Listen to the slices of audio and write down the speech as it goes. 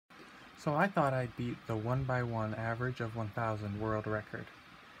So I thought I'd beat the 1x1 average of 1,000 world record.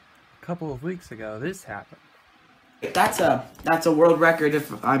 A couple of weeks ago, this happened. That's a world record,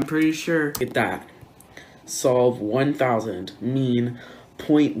 if I'm pretty sure. Get that. Solve 1,000, mean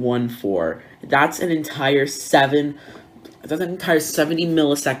 0.14. That's an entire 70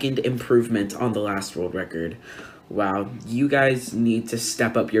 millisecond improvement on the last world record. Wow, you guys need to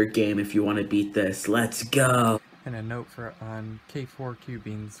step up your game if you want to beat this. Let's go. And a note on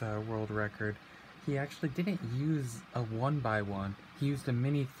K4Cubing's world record, he actually didn't use a 1x1, he used a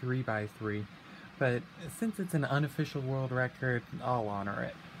mini 3x3, but since it's an unofficial world record, I'll honor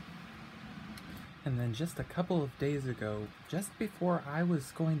it. And then just a couple of days ago, just before I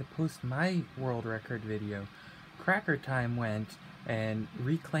was going to post my world record video, Cracker Time went and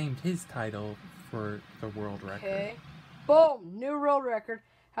reclaimed his title for the world record. Okay. Boom! New world record.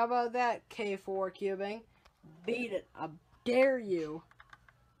 How about that, K4Cubing? Beat it. I dare you.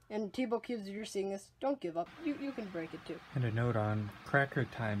 And T-Bow Cubes, if you're seeing this, don't give up. You can break it too. And a note on Cracker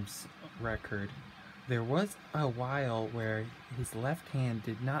Time's record. There was a while where his left hand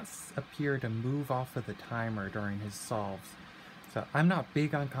did not appear to move off of the timer during his solves. So I'm not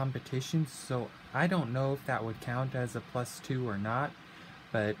big on competitions, so I don't know if that would count as a +2 or not.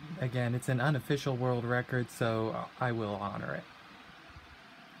 But again, it's an unofficial world record, so I will honor it.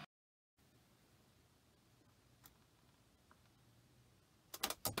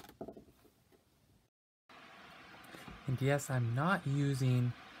 And yes, I'm not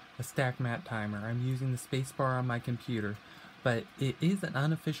using a stack mat timer. I'm using the spacebar on my computer, but it is an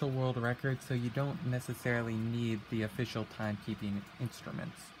unofficial world record, so you don't necessarily need the official timekeeping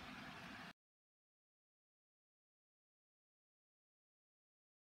instruments.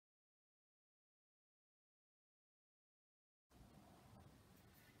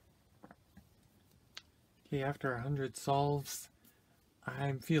 Okay, after 100 solves,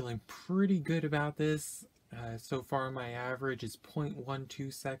 I'm feeling pretty good about this. So far my average is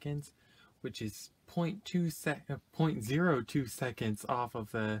 0.12 seconds, which is 0.02 seconds off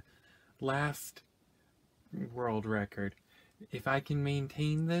of the last world record. If I can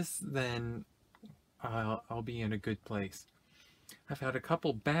maintain this, then I'll be in a good place. I've had a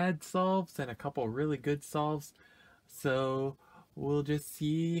couple bad solves and a couple really good solves, so we'll just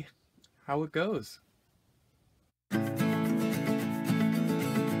see how it goes.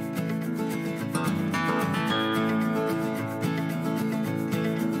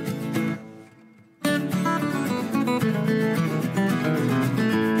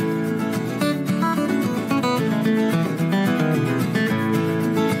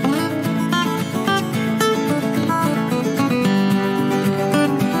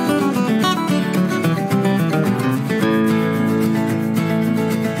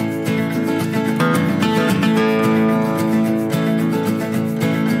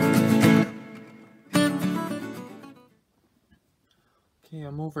 Okay,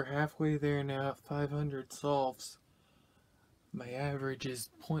 I'm over halfway there now at 500 solves. My average is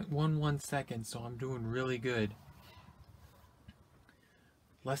 0.11 seconds, so I'm doing really good.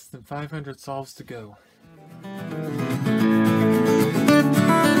 Less than 500 solves to go.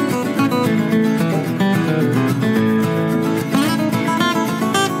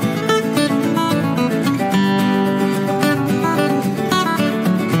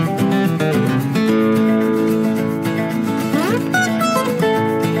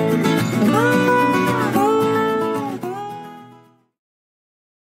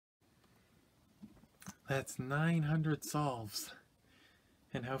 That's 900 solves.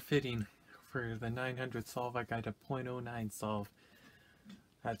 And how fitting, for the 900 solve I got a 0.09 solve.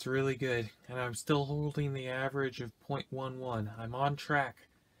 That's really good. And I'm still holding the average of 0.11. I'm on track.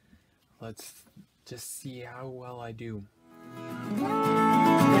 Let's just see how well I do.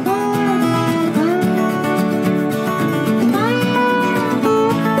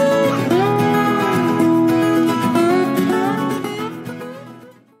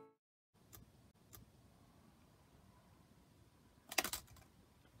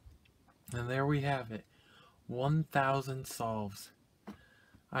 And there we have it, 1,000 solves.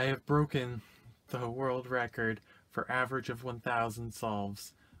 I have broken the world record for average of 1,000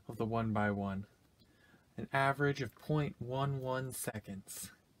 solves of the 1x1. An average of 0.11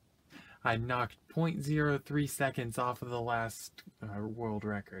 seconds. I knocked 0.03 seconds off of the last world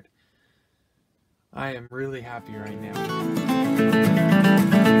record. I am really happy right now.